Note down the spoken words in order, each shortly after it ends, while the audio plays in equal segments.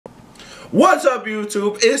What's up,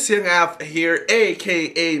 YouTube? It's Young Alpha here,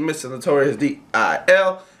 aka Mr. Notorious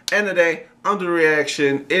DIL, and today I'm doing a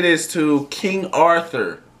reaction. It is to King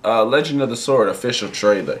Arthur, Legend of the Sword official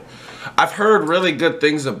trailer. I've heard really good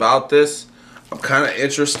things about this. I'm kind of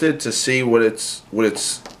interested to see what it's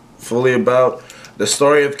fully about. The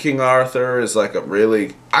story of King Arthur is like I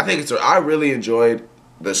really enjoyed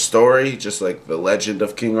the story, just like the legend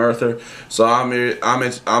of King Arthur. So I'm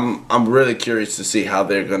really curious to see how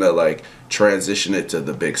they're gonna like transition it to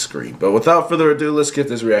the big screen. But without further ado, let's get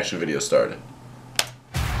this reaction video started.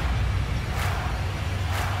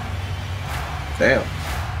 Damn.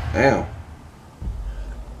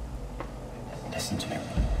 Listen to me.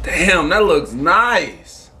 Damn, that looks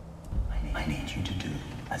nice. I need you to do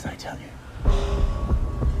as I tell you.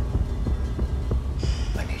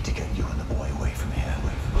 I need to get you and the boy away from here.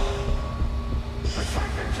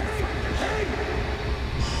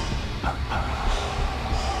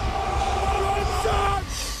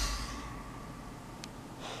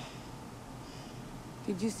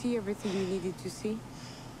 Did you see everything you needed to see?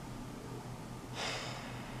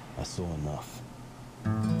 I saw enough.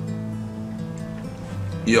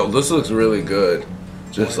 Yo, this looks really good.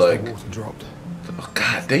 Just like, water dropped. oh,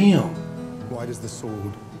 god damn. Why does the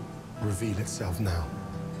sword reveal itself now?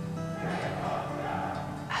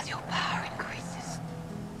 As your power increases,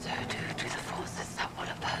 so do the forces that will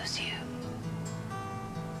oppose you.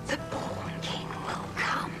 The born king will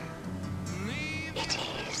come. It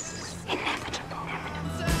is inevitable.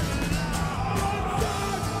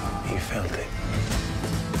 You felt it.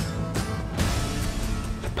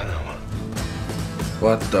 The power.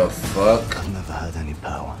 What the fuck? I've never had any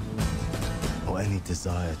power or any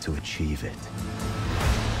desire to achieve it.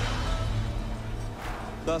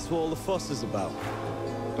 That's what all the fuss is about.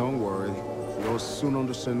 Don't worry. You'll soon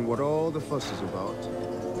understand what all the fuss is about.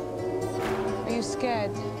 Are you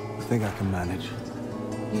scared? I think I can manage.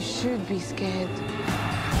 You should be scared.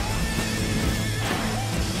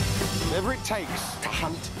 Whatever it takes to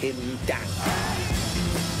hunt him down.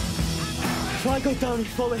 If I go down, you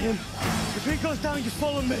follow him. If he goes down, you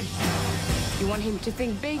follow me. You want him to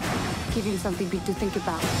think big? Give him something big to think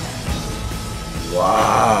about.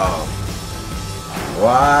 Wow.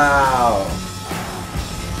 Wow.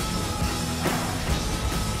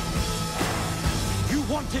 You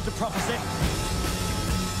wanted the prophecy.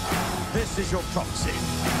 This is your prophecy.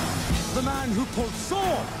 The man who pulled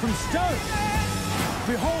sword from stone.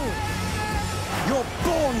 Behold, your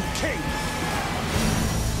born king.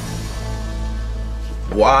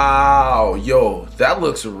 Wow. Yo, that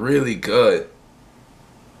looks really good.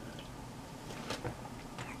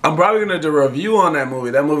 I'm probably gonna do a review on that movie.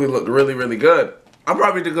 That movie looked really, really good. I'm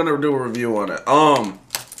probably gonna do a review on it.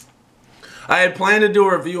 I had planned to do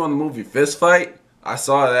a review on the movie Fist Fight. I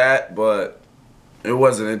saw that, but it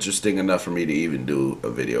wasn't interesting enough for me to even do a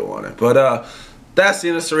video on it. But that's the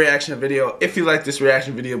end of this reaction video. If you like this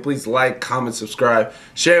reaction video, please like, comment, subscribe,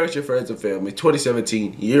 share with your friends and family.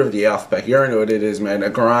 2017, year of the Alpha Pack. You already know what it is, man. The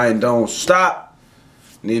grind don't stop.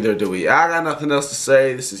 Neither do we. I got nothing else to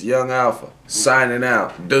say. This is Young Alpha signing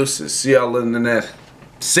out. Deuces. See y'all in the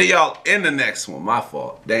next one. My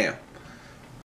fault. Damn.